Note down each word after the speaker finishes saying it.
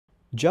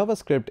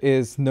JavaScript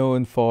is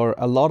known for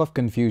a lot of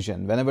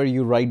confusion. Whenever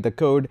you write the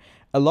code,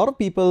 a lot of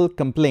people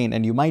complain,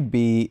 and you might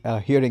be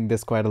hearing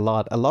this quite a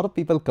lot. A lot of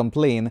people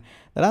complain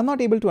that I'm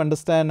not able to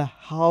understand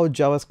how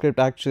JavaScript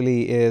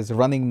actually is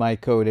running my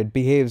code. It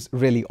behaves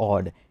really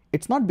odd.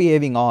 It's not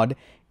behaving odd.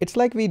 It's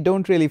like we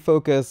don't really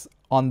focus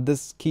on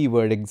this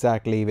keyword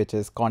exactly, which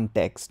is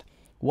context.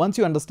 Once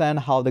you understand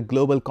how the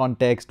global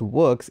context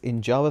works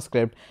in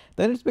JavaScript,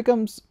 then it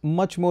becomes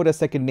much more a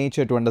second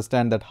nature to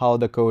understand that how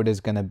the code is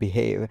going to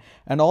behave,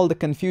 and all the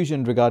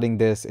confusion regarding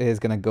this is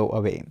going to go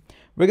away.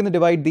 We're going to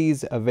divide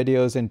these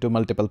videos into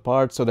multiple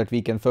parts so that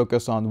we can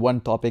focus on one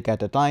topic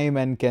at a time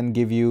and can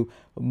give you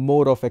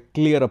more of a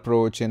clear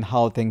approach in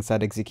how things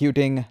are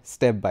executing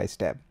step by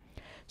step.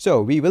 So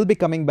we will be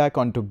coming back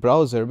onto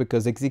browser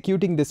because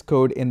executing this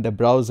code in the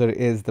browser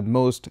is the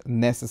most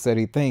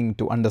necessary thing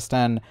to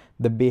understand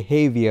the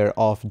behavior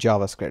of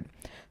JavaScript.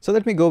 So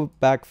let me go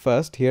back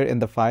first here in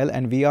the file,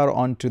 and we are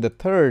on to the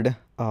third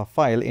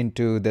file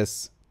into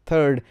this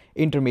third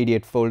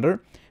intermediate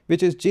folder,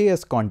 which is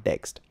JS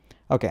context.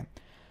 Okay.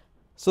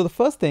 So the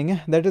first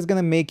thing that is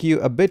going to make you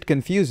a bit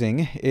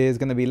confusing is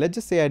going to be, let's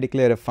just say I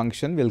declare a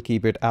function. We'll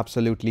keep it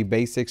absolutely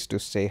basics to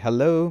say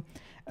hello.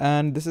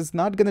 And this is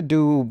not going to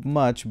do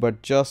much,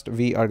 but just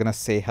we are going to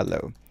say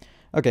hello.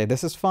 Okay,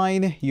 this is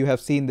fine. You have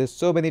seen this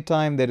so many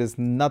times. There is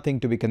nothing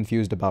to be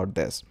confused about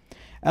this.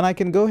 And I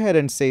can go ahead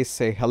and say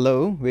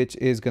hello, which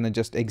is going to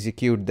just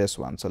execute this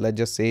one. So let's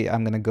just say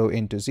I'm going to go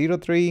into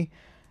 03,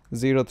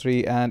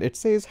 and it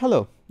says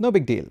hello. No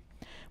big deal.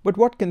 But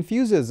what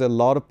confuses a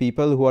lot of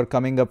people who are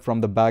coming up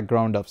from the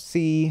background of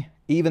C,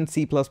 even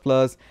C++,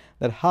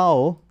 that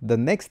how the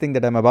next thing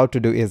that I'm about to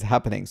do is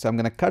happening. So I'm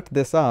going to cut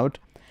this out,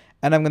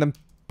 and I'm going to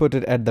put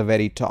it at the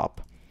very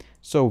top.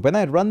 So when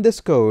I run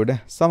this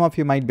code, some of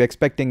you might be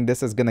expecting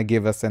this is going to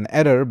give us an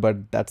error,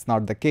 but that's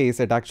not the case.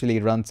 It actually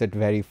runs it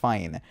very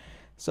fine.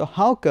 So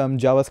how come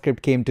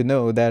JavaScript came to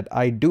know that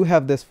I do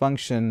have this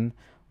function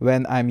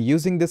when I'm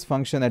using this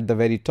function at the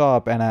very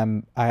top,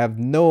 and I have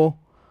no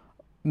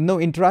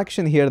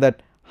interaction here,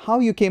 that how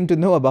you came to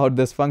know about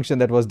this function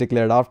that was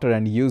declared after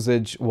and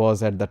usage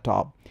was at the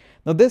top?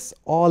 Now this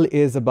all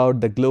is about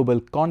the global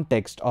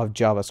context of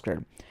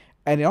JavaScript.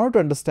 And in order to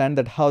understand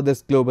that how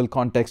this global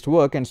context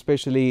work, and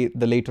especially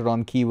the later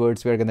on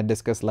keywords we're going to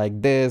discuss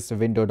like this,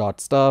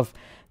 window.stuff,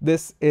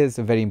 this is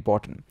very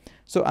important.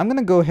 So I'm going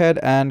to go ahead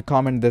and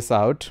comment this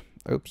out.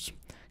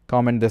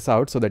 Comment this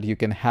out so that you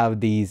can have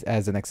these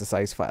as an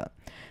exercise file.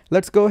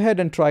 Let's go ahead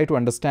and try to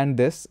understand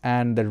this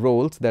and the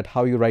roles, that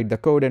how you write the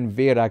code and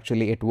where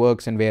actually it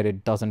works and where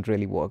it doesn't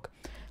really work.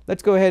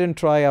 Let's go ahead and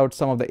try out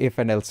some of the if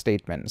and else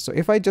statements. So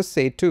if I just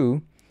say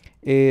 2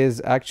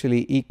 is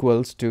actually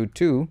equals to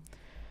 2,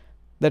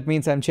 that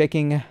means I'm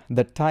checking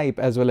the type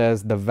as well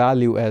as the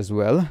value as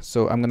well.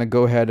 So I'm going to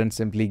go ahead and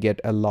simply get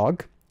a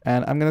log,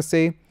 and I'm going to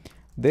say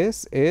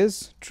this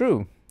is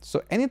true.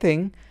 So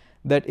anything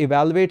that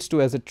evaluates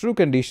to as a true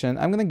condition,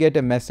 I'm going to get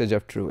a message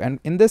of true. And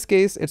in this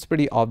case, it's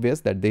pretty obvious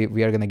that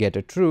we are going to get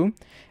a true.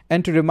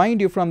 And to remind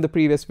you from the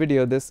previous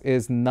video, this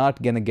is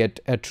not going to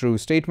get a true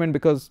statement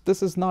because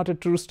this is not a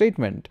true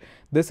statement.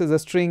 This is a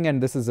string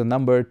and this is a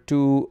number,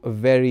 two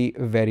very,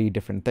 very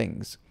different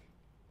things.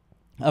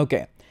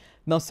 Okay.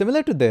 Now,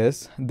 similar to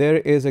this, there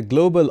is a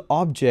global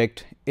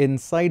object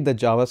inside the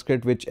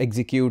JavaScript which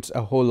executes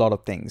a whole lot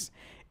of things.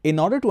 In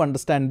order to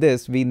understand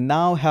this, we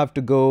now have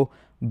to go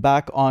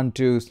back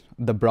onto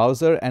the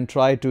browser and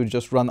try to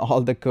just run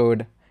all the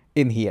code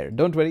in here.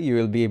 Don't worry, you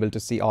will be able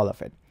to see all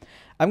of it.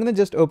 I'm going to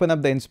just open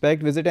up the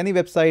inspect, visit any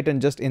website and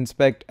just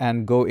inspect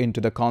and go into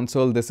the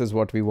console. This is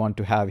what we want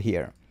to have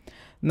here.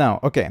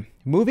 Now, okay,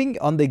 moving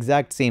on the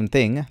exact same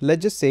thing,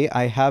 let's just say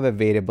I have a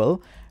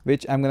variable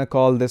which I'm going to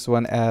call this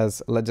one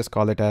as, let's just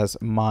call it as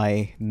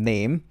my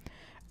name.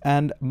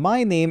 And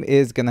my name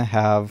is going to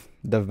have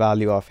the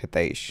value of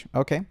Hitesh.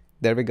 Okay,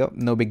 there we go.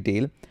 No big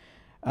deal.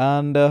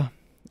 And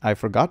I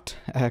forgot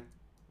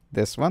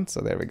this one. So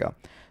there we go.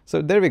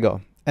 So there we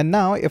go. And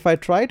now if I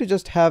try to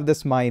just have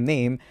this my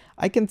name,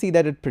 I can see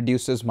that it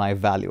produces my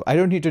value. I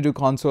don't need to do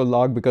console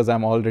log because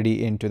I'm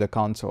already into the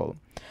console.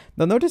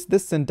 Now notice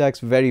this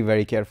syntax very,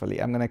 very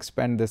carefully. I'm going to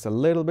expand this a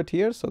little bit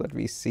here so that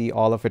we see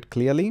all of it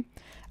clearly.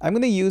 I'm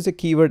going to use a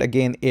keyword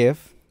again,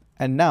 if,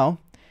 and now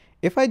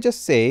if I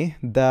just say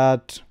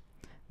that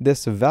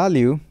this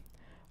value,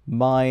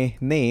 my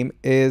name,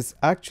 is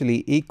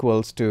actually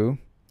equals to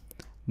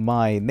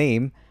my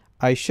name,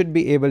 I should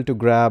be able to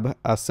grab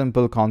a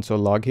simple console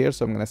log here.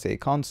 So I'm going to say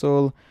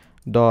console.log.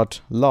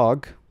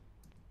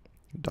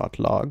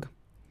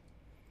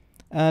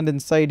 And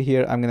inside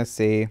here, I'm going to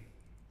say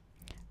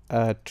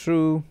a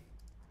true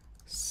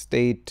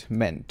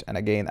statement. And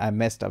again, I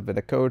messed up with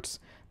the quotes.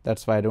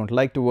 That's why I don't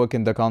like to work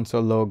in the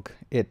console log.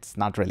 It's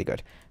not really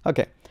good.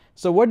 Okay.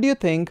 So what do you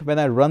think when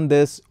I run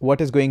this,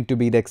 what is going to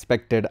be the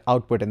expected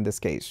output in this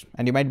case?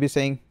 And you might be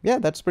saying, yeah,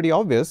 that's pretty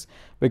obvious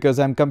because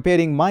I'm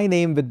comparing my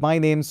name with my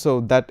name.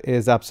 So that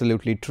is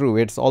absolutely true.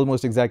 It's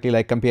almost exactly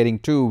like comparing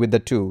 2 with the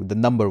 2, the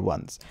number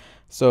ones.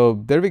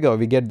 So there we go,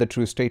 we get the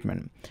true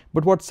statement.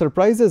 But what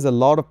surprises a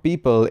lot of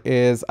people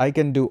is I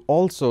can do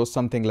also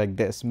something like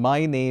this.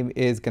 My name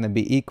is going to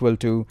be equal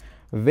to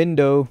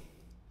window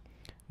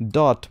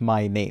dot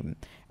my name.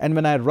 And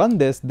when I run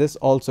this, this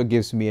also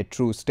gives me a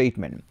true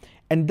statement.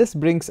 And this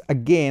brings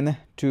again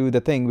to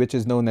the thing which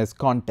is known as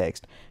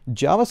context.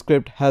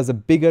 JavaScript has a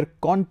bigger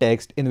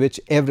context in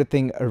which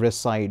everything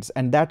resides,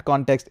 and that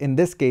context in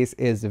this case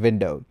is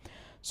window.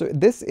 So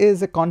this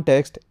is a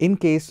context in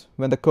case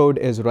when the code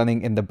is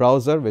running in the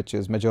browser, which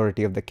is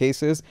majority of the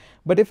cases.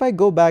 But if I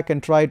go back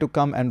and try to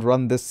come and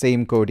run this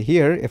same code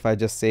here, if I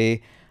just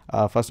say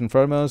first and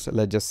foremost,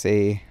 let's just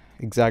say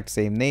exact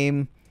same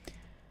name,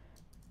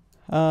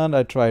 and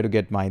I try to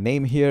get my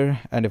name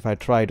here, and if I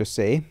try to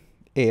say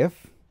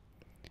if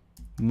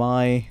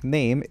my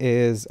name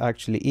is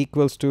actually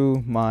equals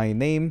to my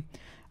name,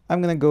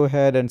 I'm going to go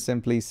ahead and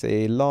simply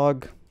say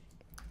log.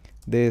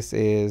 This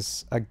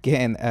is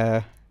again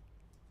a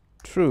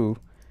true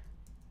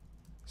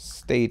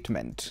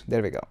statement.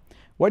 There we go.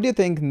 What do you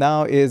think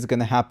now is going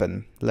to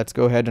happen? Let's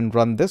go ahead and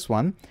run this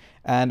one.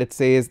 And it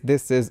says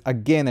this is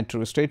again a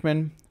true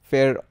statement.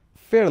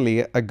 Fairly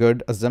a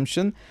good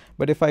assumption.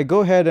 But if I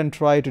go ahead and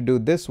try to do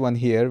this one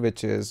here,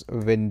 which is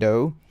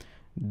window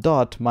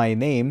dot my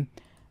name,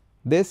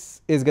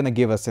 this is going to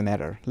give us an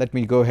error. Let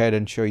me go ahead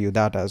and show you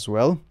that as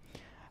well.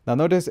 Now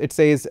notice it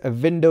says a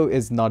window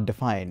is not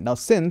defined. Now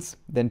since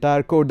the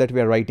entire code that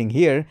we are writing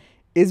here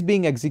is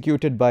being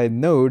executed by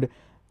Node,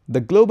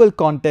 the global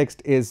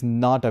context is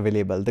not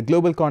available. The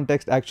global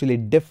context actually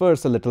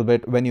differs a little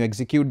bit when you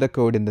execute the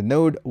code in the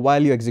Node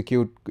while you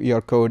execute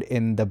your code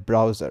in the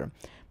browser.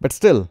 But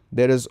still,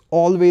 there is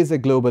always a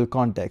global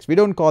context. We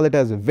don't call it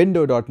as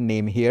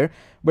window.name here,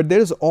 but there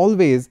is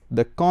always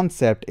the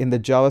concept in the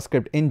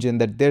JavaScript engine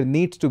that there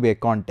needs to be a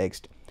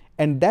context.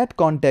 And that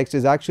context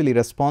is actually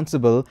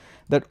responsible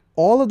that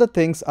all of the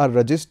things are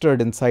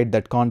registered inside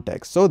that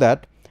context, so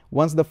that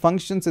once the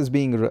function is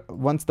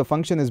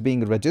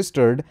being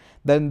registered,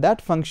 then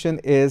that function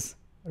is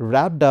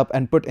wrapped up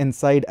and put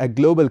inside a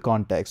global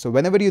context. So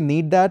whenever you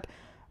need that,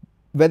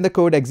 when the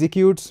code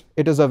executes,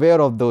 it is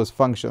aware of those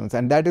functions,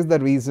 and that is the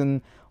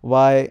reason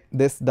why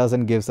this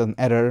doesn't give us an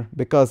error,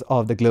 because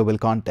of the global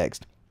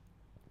context.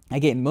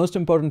 Again, most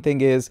important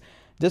thing is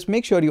just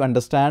make sure you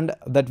understand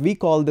that we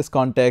call this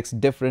context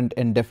different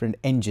in different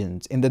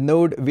engines. In the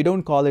Node, we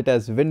don't call it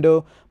as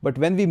window, but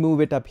when we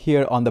move it up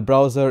here on the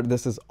browser,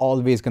 this is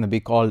always going to be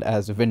called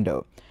as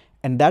window.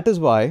 And that is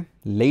why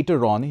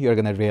later on you're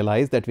going to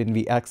realize that when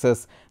we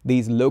access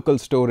these local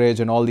storage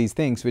and all these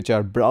things which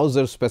are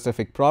browser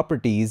specific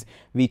properties,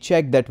 we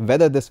check that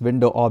whether this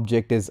window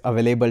object is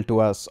available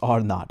to us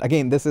or not.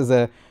 Again, this is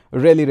a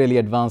really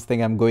advanced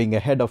thing. I'm going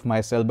ahead of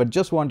myself, but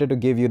just wanted to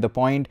give you the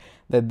point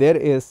that there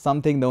is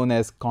something known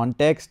as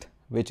context,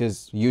 which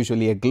is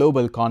usually a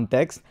global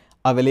context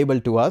available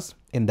to us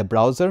in the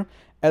browser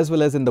as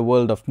well as in the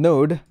world of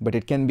Node, but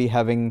it can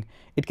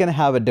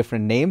have a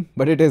different name,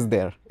 but it is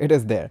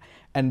there.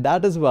 And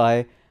that is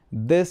why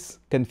this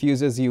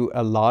confuses you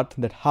a lot,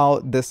 that how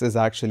this is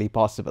actually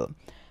possible.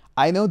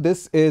 I know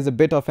this is a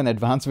bit of an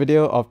advanced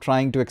video of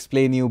trying to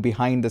explain you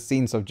behind the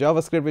scenes of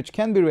JavaScript, which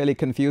can be really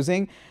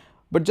confusing,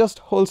 but just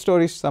whole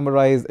story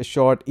summarized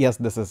short, yes,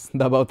 the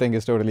above thing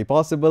is totally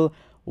possible.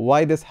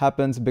 Why this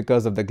happens?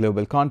 Because of the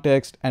global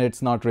context, and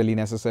it's not really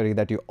necessary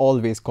that you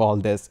always call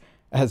this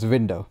as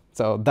window.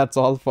 So that's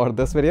all for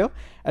this video,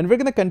 and we're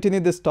going to continue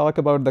this talk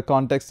about the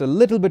context a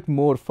little bit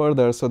more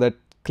further so that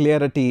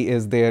clarity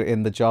is there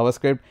in the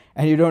JavaScript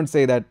and you don't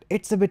say that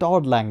it's a bit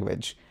odd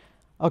language.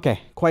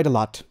 Okay, quite a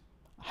lot.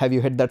 Have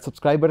you hit that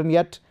subscribe button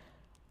yet?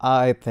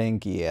 I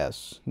think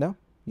yes. No?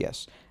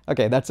 Yes.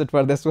 Okay, that's it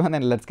for this one,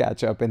 and let's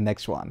catch up in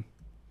next one.